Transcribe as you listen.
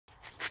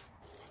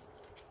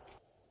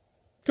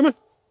Come on.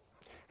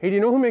 Hey, do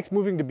you know who makes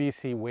moving to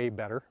BC way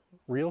better?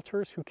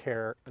 Realtors who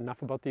care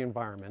enough about the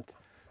environment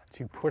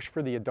to push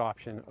for the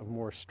adoption of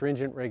more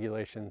stringent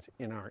regulations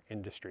in our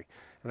industry.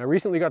 And I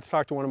recently got to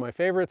talk to one of my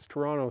favorites,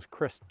 Toronto's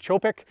Chris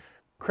Chopik.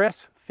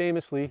 Chris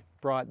famously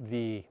brought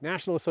the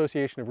National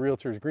Association of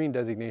Realtors Green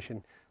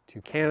designation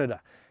to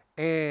Canada.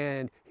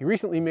 And he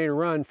recently made a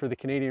run for the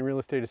Canadian Real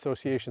Estate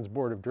Association's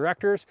Board of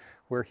Directors,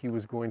 where he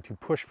was going to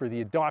push for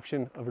the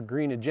adoption of a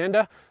green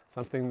agenda,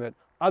 something that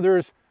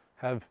others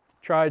have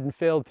tried and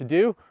failed to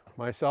do,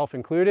 myself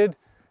included.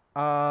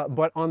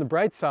 But on the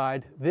bright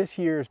side, this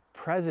year's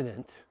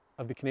president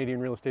of the Canadian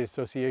Real Estate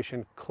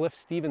Association, Cliff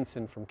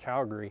Stevenson from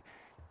Calgary,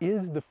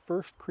 is the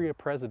first CREA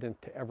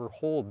president to ever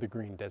hold the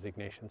green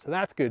designation. So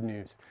that's good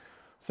news.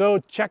 So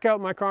check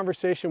out my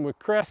conversation with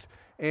Chris,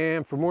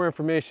 and for more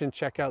information,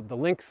 check out the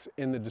links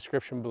in the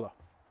description below.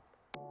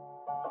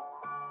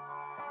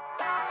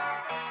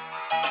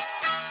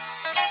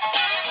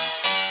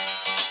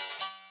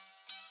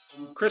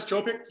 Chris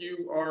Chopik,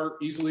 you are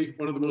easily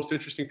one of the most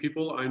interesting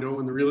people I know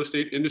in the real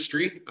estate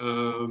industry.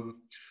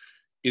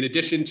 In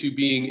addition to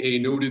being a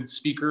noted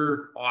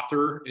speaker,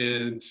 author,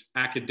 and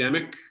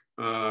academic,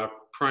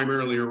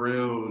 primarily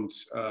around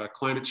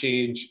climate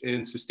change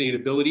and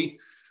sustainability,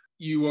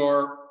 you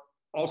are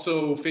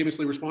also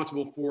famously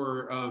responsible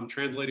for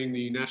translating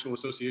the National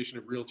Association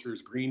of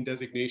Realtors Green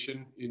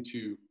designation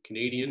into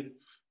Canadian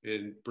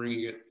and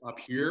bringing it up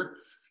here.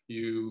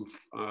 You've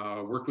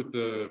worked with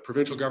the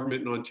provincial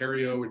government in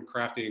Ontario in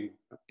crafting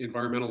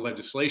environmental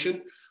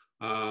legislation.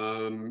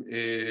 And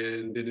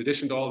in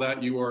addition to all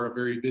that, you are a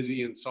very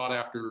busy and sought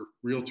after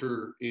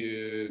realtor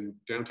in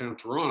downtown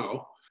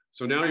Toronto.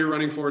 So now you're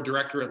running for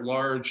director at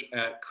large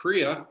at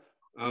CREA.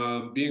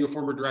 Being a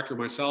former director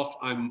myself,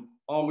 I'm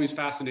always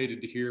fascinated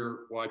to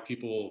hear why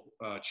people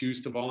choose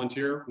to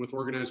volunteer with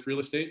organized real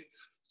estate.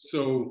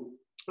 So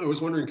I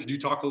was wondering, could you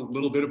talk a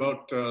little bit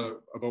about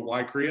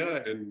why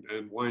CREA and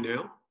why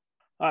now?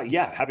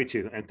 Yeah, happy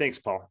to. And thanks,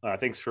 Paul.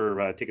 Thanks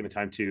for taking the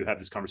time to have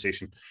this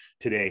conversation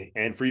today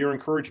and for your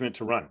encouragement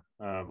to run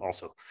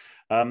also.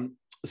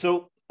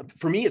 So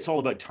for me, it's all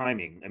about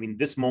timing. I mean,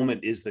 this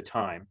moment is the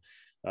time.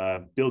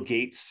 Bill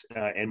Gates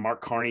and Mark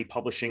Carney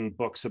publishing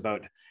books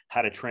about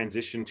how to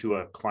transition to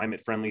a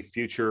climate-friendly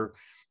future.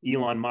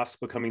 Elon Musk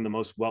becoming the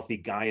most wealthy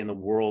guy in the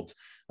world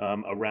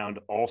around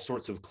all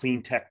sorts of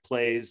clean tech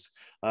plays,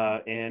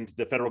 and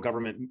the federal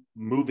government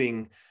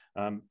moving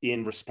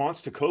in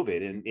response to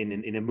COVID and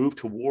in a move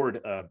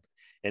toward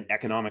an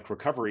economic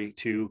recovery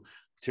to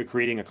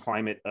creating a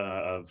climate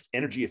of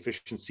energy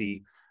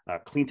efficiency,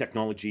 clean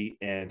technology,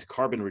 and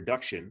carbon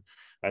reduction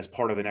as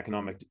part of an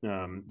economic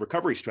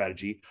recovery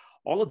strategy.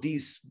 All of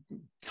these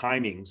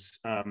timings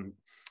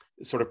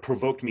sort of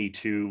provoked me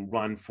to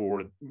run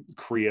for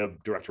CREA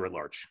director at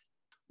large.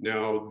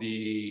 Now,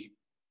 the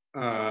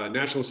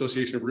National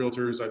Association of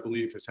Realtors, I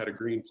believe, has had a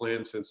green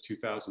plan since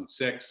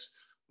 2006.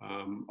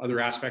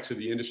 Other aspects of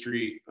the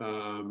industry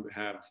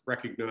have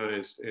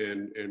recognized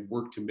and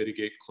worked to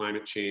mitigate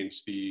climate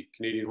change. The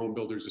Canadian Home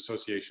Builders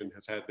Association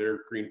has had their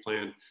green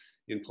plan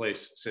in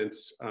place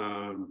since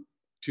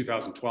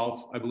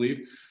 2012, I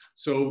believe.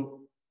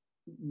 So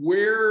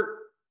where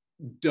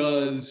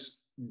does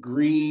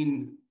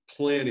green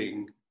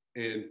planning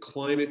and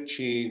climate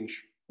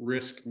change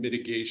risk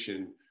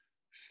mitigation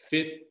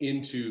fit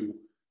into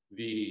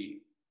the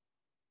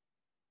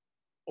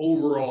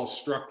overall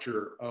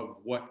structure of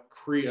what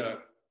CREA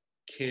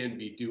can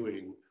be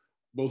doing,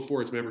 both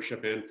for its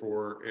membership and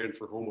for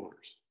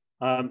homeowners?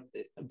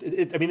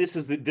 I mean, this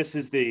is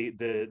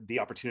the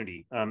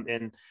opportunity,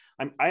 and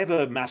I have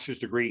a master's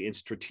degree in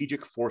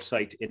strategic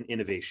foresight and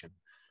innovation.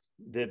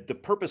 The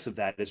purpose of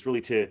that is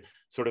really to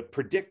sort of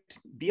predict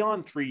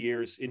beyond 3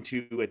 years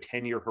into a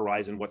 10-year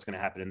horizon what's going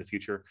to happen in the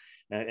future,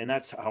 and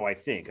that's how I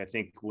think. I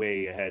think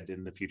way ahead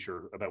in the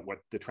future about what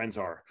the trends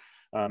are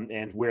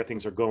and where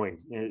things are going.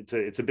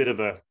 It's a bit of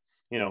a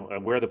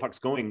where the puck's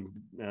going,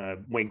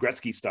 Wayne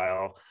Gretzky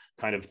style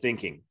kind of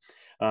thinking.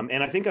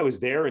 And I think I was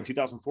there in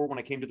 2004 when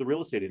I came to the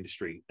real estate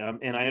industry.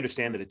 And I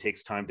understand that it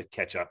takes time to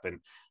catch up and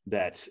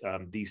that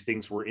these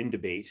things were in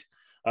debate.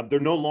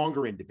 They're no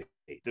longer in debate.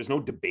 There's no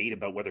debate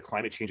about whether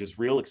climate change is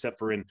real, except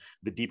for in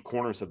the deep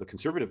corners of the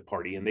Conservative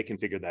Party, and they can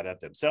figure that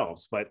out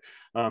themselves. But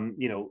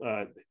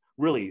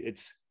really,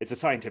 it's a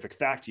scientific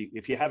fact.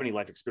 If you have any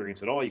life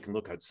experience at all, you can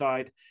look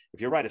outside.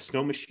 If you ride a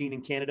snow machine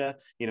in Canada,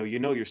 you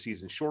know your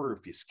season's shorter.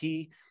 If you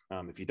ski,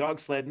 if you dog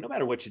sled, no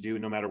matter what you do,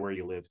 no matter where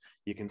you live,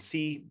 you can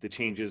see the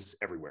changes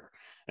everywhere.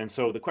 And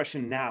so the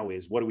question now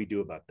is, what do we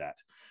do about that?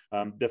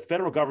 The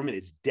federal government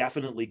is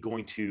definitely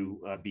going to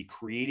be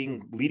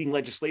creating leading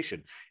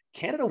legislation.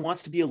 Canada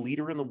wants to be a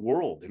leader in the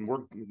world, and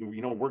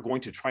we're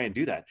going to try and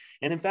do that.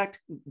 And in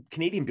fact,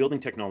 Canadian building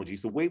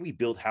technologies, the way we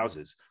build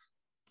houses,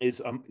 is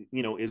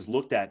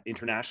looked at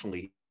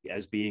internationally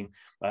as being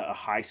a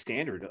high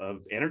standard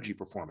of energy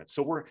performance.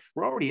 So we're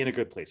already in a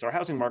good place. Our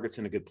housing market's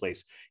in a good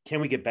place.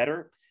 Can we get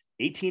better?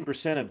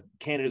 18% of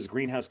Canada's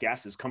greenhouse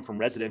gases come from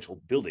residential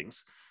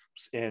buildings.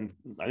 And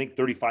I think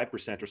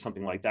 35% or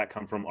something like that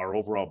come from our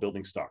overall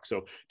building stock.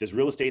 So does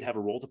real estate have a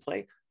role to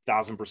play?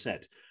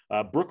 1,000%.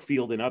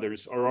 Brookfield and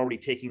others are already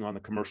taking on the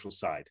commercial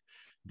side.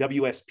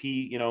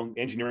 WSP,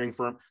 engineering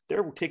firm,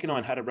 they're taking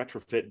on how to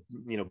retrofit,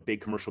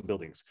 big commercial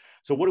buildings.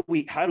 So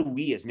how do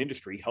we as an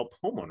industry help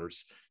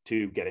homeowners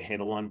to get a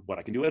handle on what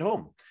I can do at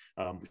home?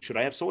 Should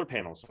I have solar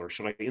panels, or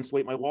should I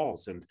insulate my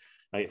walls? And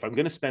if I'm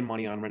going to spend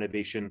money on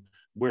renovation,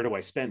 where do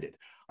I spend it?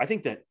 I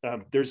think that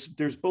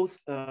there's both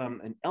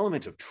an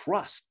element of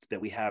trust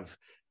that we have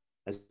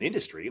as an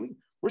industry.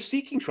 We're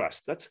seeking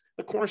trust. That's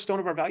the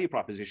cornerstone of our value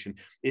proposition.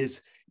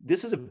 This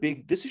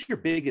is your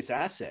biggest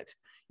asset.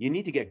 You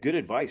need to get good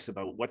advice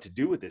about what to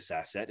do with this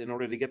asset in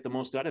order to get the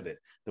most out of it,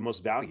 the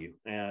most value,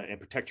 and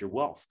protect your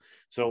wealth.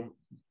 So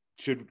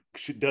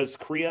does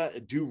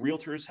CREA, do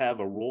realtors have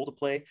a role to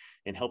play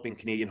in helping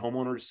Canadian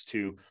homeowners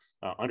to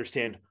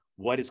understand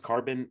what is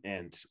carbon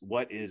and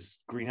what is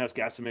greenhouse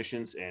gas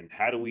emissions, and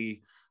how do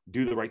we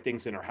do the right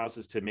things in our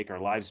houses to make our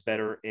lives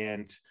better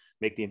and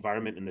make the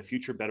environment in the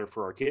future better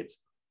for our kids?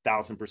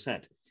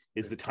 1,000%.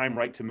 Is the time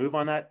right to move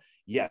on that?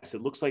 Yes.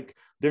 It looks like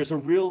there's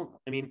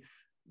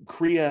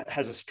CREA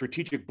has a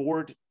strategic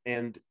board,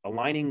 and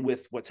aligning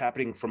with what's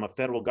happening from a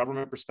federal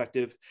government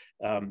perspective,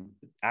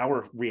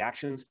 our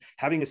reactions,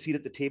 having a seat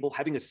at the table,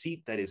 having a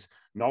seat that is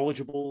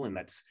knowledgeable and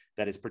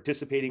that is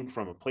participating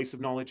from a place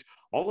of knowledge,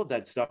 all of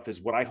that stuff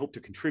is what I hope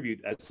to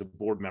contribute as a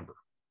board member.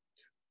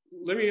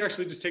 Let me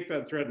actually just take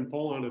that thread and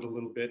pull on it a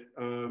little bit,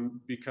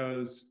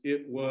 because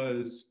it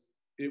was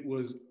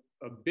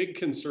a big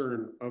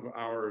concern of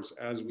ours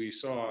as we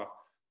saw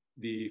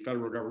the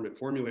federal government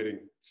formulating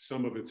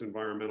some of its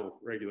environmental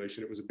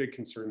regulation. It was a big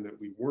concern that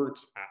we weren't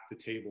at the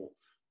table,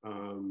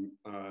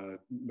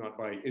 not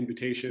by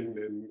invitation,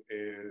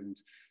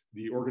 and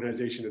the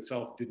organization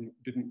itself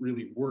didn't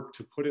really work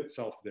to put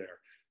itself there.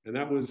 And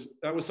that was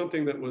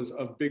something that was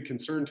of big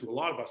concern to a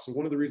lot of us. So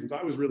one of the reasons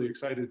I was really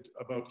excited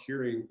about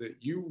hearing that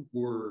you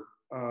were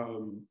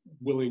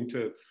willing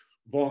to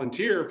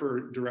volunteer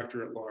for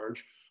director at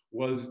large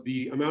was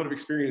the amount of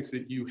experience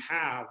that you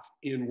have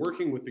in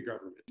working with the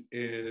government,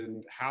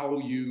 and how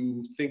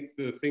you think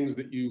the things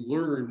that you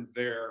learned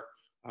there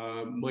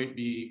might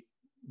be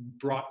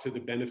brought to the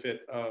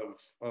benefit of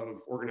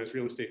organized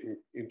real estate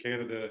in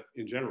Canada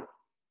in general.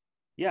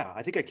 Yeah,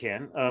 I think I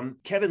can.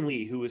 Kevin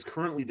Lee, who is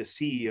currently the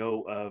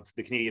CEO of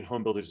the Canadian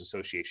Home Builders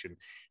Association,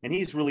 and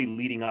he's really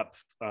leading up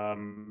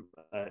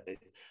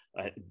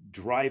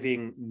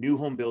driving new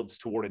home builds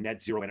toward a net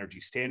zero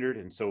energy standard.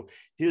 And so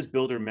his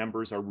builder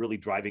members are really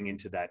driving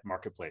into that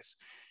marketplace.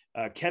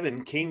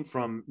 Kevin came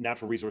from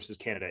Natural Resources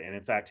Canada. And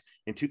in fact,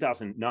 in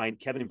 2009,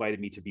 Kevin invited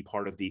me to be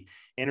part of the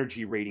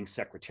Energy Rating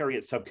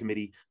Secretariat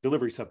Subcommittee,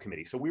 Delivery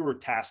Subcommittee. So we were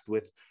tasked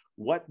with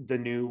what the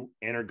new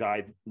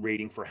EnerGuide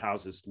rating for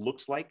houses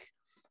looks like,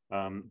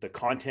 the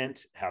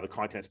content, how the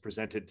content is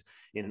presented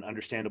in an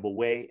understandable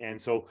way.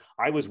 And so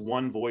I was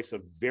one voice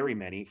of very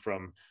many,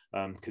 from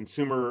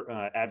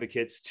consumer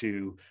advocates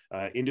to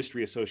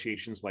industry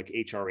associations like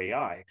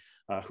HRAI,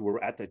 who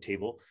were at that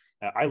table.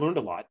 I learned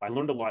a lot. I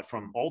learned a lot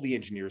from all the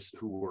engineers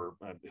who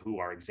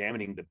are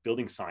examining the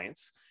building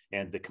science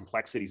and the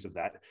complexities of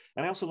that.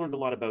 And I also learned a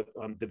lot about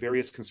the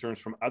various concerns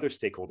from other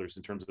stakeholders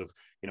in terms of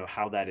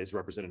how that is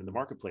represented in the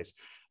marketplace.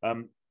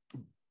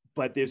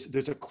 But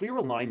there's a clear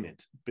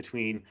alignment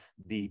between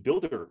the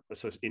Builder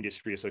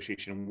Industry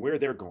Association and where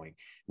they're going,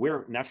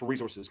 where Natural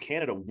Resources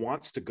Canada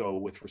wants to go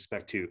with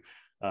respect to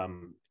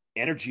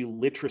energy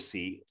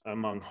literacy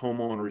among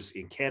homeowners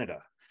in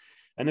Canada.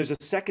 And there's a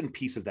second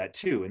piece of that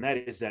too, and that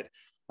is that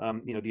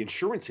the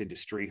insurance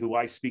industry, who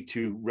I speak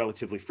to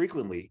relatively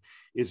frequently,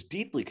 is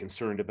deeply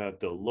concerned about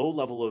the low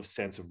level of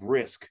sense of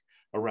risk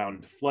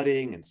around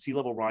flooding and sea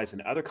level rise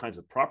and other kinds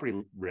of property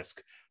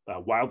risk,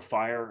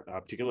 wildfire,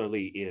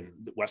 particularly in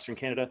Western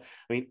Canada.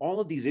 I mean, all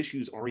of these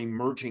issues are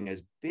emerging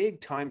as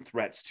big time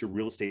threats to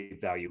real estate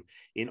value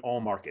in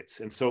all markets.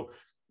 And so,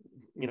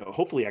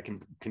 hopefully I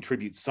can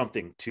contribute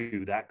something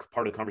to that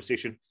part of the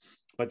conversation.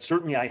 But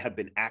certainly I have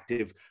been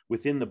active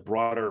within the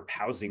broader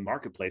housing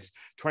marketplace,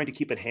 trying to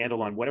keep a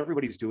handle on what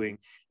everybody's doing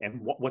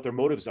and what their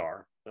motives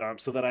are,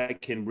 so that I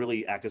can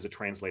really act as a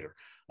translator.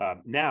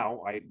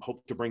 Now, I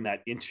hope to bring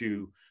that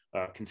into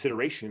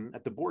consideration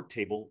at the board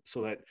table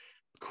so that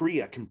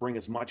CREA can bring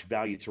as much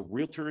value to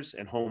realtors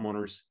and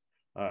homeowners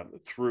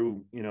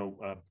through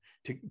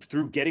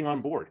getting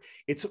on board.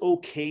 It's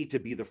okay to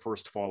be the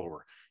first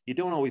follower. You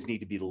don't always need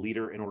to be the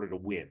leader in order to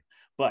win,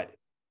 but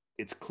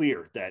it's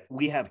clear that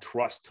we have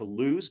trust to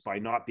lose by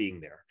not being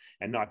there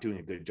and not doing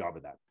a good job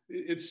of that.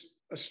 It's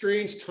a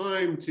strange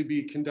time to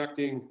be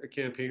conducting a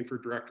campaign for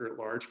director at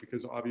large,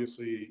 because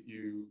obviously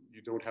you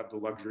don't have the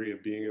luxury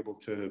of being able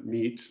to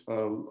meet a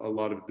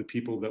lot of the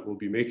people that will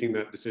be making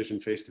that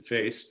decision face to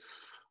face.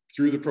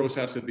 Through the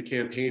process of the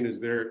campaign, is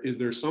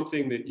there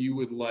something that you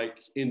would like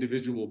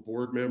individual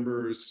board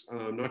members,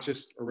 not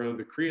just around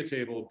the CREA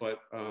table, but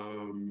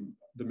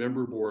the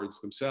member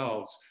boards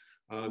themselves,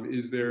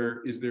 is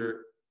there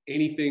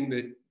anything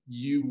that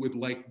you would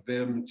like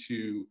them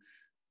to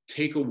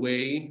take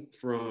away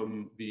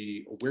from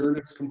the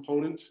awareness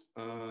component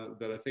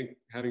that I think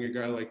having a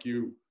guy like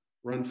you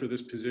run for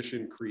this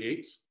position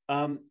creates?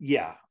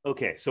 Yeah.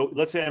 Okay. So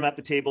let's say I'm at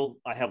the table.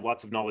 I have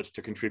lots of knowledge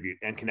to contribute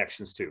and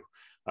connections too.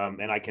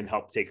 And I can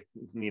help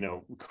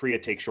CREA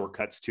take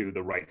shortcuts to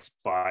the right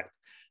spot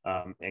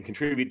and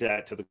contribute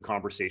that to the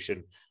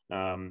conversation.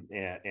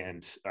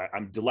 And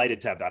I'm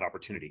delighted to have that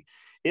opportunity.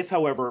 If,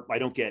 however, I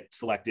don't get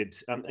selected,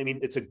 I mean,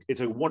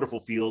 it's a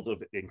wonderful field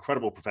of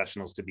incredible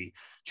professionals to be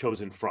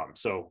chosen from.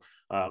 So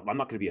I'm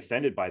not going to be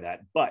offended by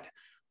that. But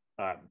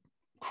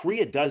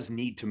CREA does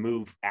need to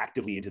move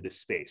actively into this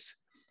space.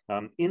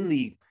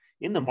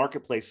 In the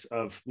marketplace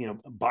of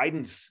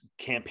Biden's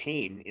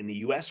campaign in the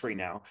U.S. right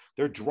now,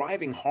 they're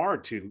driving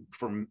hard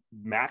for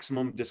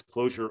maximum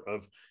disclosure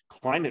of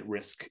climate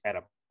risk at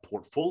a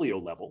portfolio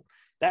level.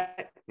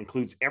 That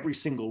includes every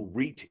single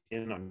REIT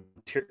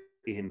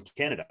in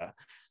Canada.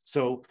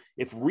 So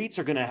if REITs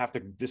are going to have to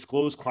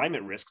disclose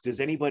climate risk, does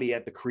anybody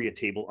at the CREA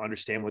table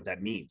understand what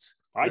that means?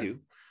 I do.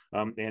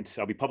 And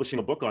I'll be publishing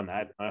a book on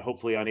that,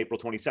 hopefully on April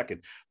 22nd.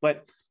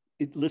 But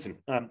listen,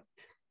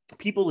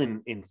 people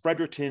in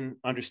Fredericton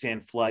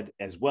understand flood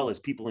as well as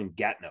people in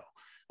Gatineau.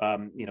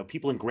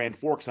 People in Grand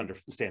Forks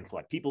understand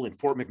flood. People in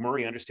Fort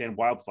McMurray understand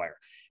wildfire.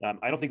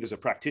 I don't think there's a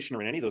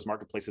practitioner in any of those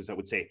marketplaces that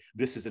would say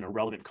this is an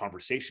irrelevant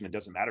conversation. It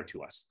doesn't matter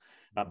to us.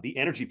 The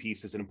energy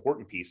piece is an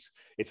important piece.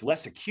 It's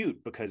less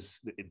acute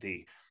because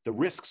the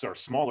risks are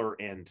smaller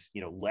and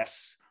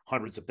less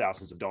hundreds of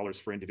thousands of dollars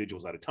for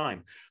individuals at a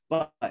time.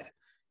 But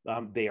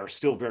they are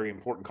still very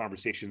important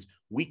conversations.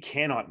 We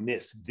cannot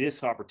miss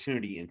this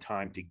opportunity in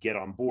time to get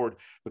on board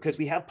because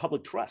we have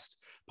public trust.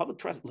 Public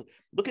trust.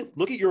 Look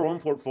at your own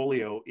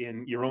portfolio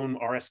in your own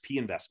RSP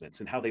investments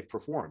and how they've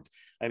performed.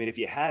 I mean, if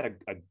you had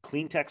a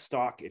clean tech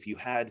stock, if you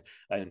had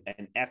an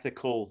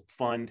ethical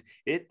fund,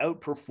 it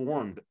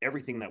outperformed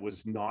everything that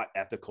was not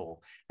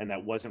ethical and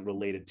that wasn't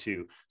related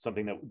to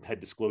something that had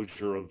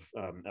disclosure of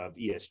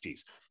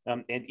ESGs.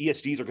 And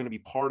ESGs are going to be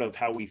part of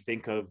how we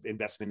think of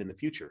investment in the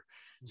future.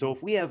 So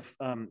if we have,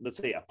 let's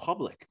say, a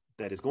public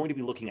that is going to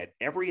be looking at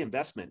every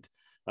investment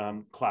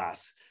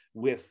class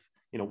with,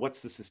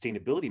 what's the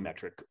sustainability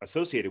metric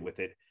associated with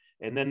it,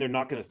 and then they're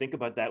not going to think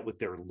about that with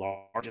their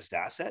largest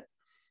asset,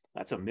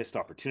 that's a missed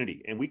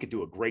opportunity. And we could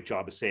do a great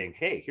job of saying,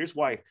 hey, here's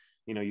why,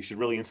 you should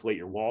really insulate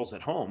your walls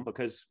at home,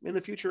 because in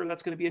the future,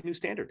 that's going to be a new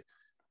standard.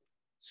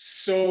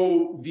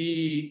 So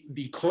the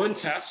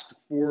contest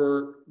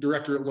for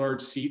director at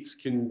large seats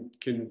can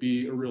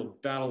be a real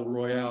battle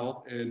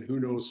royale, and who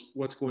knows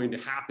what's going to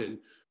happen.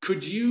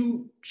 Could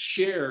you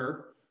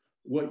share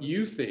what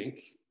you think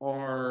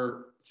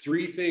are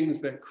 3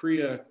 things that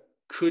CREA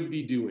could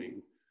be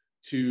doing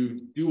to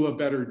do a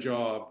better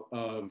job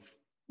of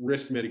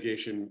risk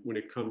mitigation when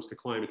it comes to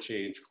climate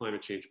change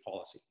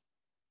policy?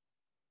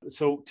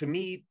 So to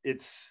me,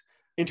 it's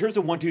in terms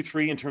of 1, 2,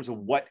 3, in terms of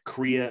what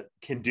CREA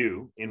can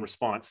do in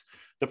response.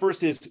 The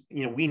first is,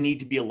 we need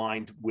to be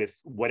aligned with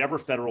whatever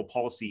federal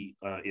policy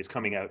is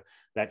coming out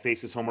that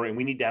faces homeowner, and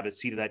we need to have a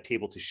seat at that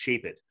table to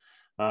shape it.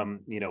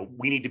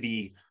 We need to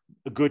be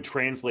a good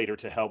translator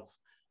to help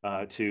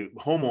to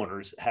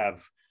homeowners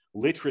have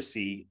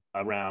literacy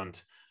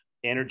around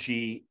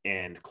energy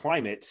and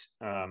climate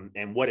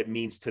and what it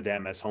means to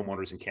them as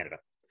homeowners in Canada.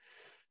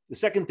 The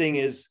second thing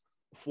is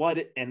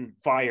flood and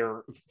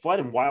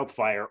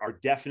wildfire are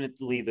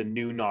definitely the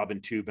new knob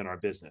and tube in our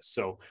business.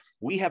 So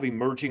we have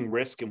emerging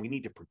risk, and we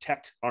need to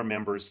protect our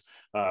members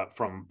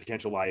from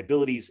potential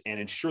liabilities and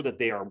ensure that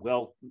they are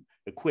well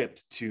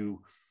equipped to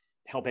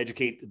help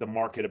educate the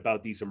market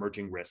about these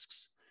emerging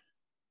risks.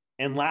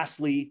 And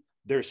lastly,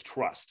 there's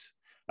trust.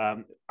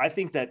 I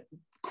think that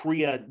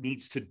CREA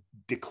needs to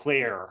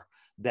declare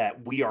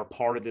that we are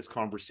part of this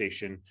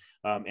conversation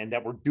and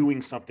that we're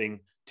doing something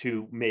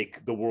to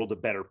make the world a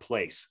better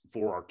place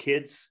for our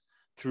kids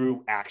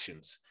through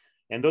actions.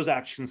 And those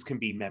actions can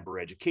be member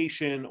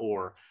education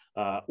or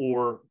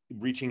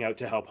reaching out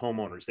to help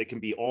homeowners. They can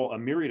be a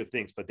myriad of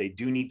things, but they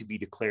do need to be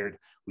declared.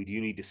 We do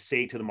need to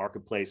say to the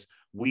marketplace,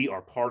 we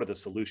are part of the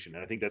solution.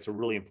 And I think that's a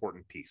really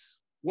important piece.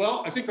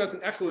 Well, I think that's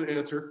an excellent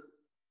answer.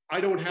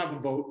 I don't have a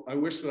vote. I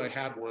wish that I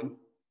had one.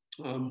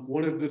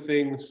 One of the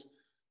things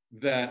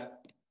that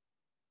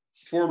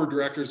former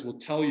directors will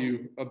tell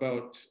you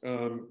about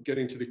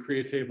getting to the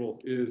CREA table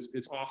is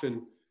it's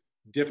often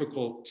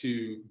difficult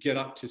to get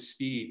up to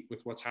speed with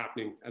what's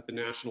happening at the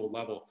national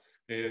level.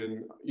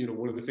 And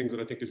one of the things that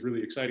I think is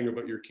really exciting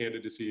about your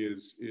candidacy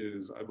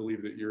is I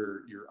believe that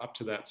you're up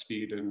to that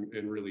speed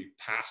and really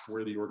past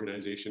where the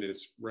organization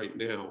is right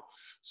now.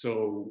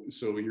 So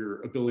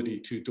your ability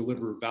to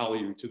deliver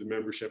value to the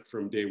membership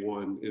from day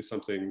one is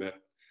something that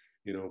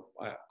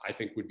I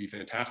think would be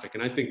fantastic.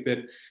 And I think that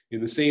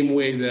in the same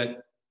way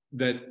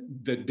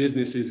that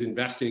business is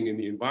investing in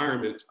the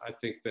environment, I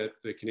think that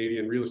the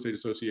Canadian Real Estate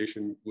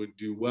Association would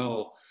do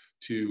well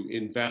to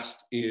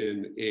invest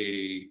in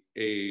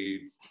a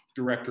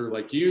director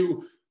like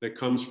you that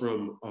comes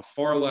from a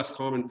far less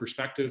common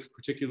perspective,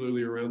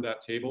 particularly around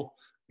that table.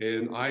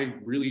 And I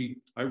really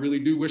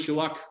do wish you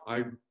luck.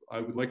 I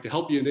would like to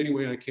help you in any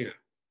way I can.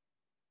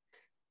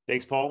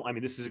 Thanks, Paul. I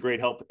mean, this is a great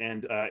help.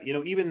 And,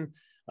 even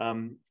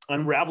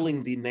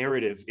unraveling the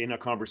narrative in a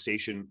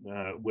conversation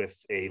with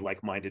a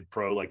like-minded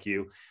pro like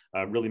you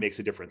really makes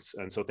a difference.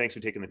 And so thanks for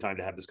taking the time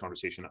to have this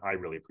conversation. I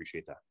really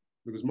appreciate that.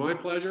 It was my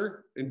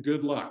pleasure, and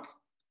good luck.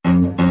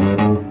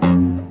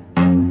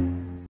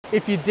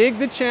 If you dig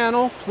the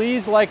channel,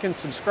 please like and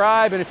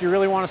subscribe. And if you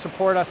really want to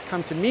support us,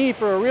 come to me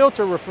for a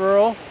realtor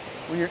referral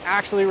when you're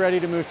actually ready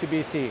to move to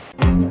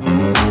BC.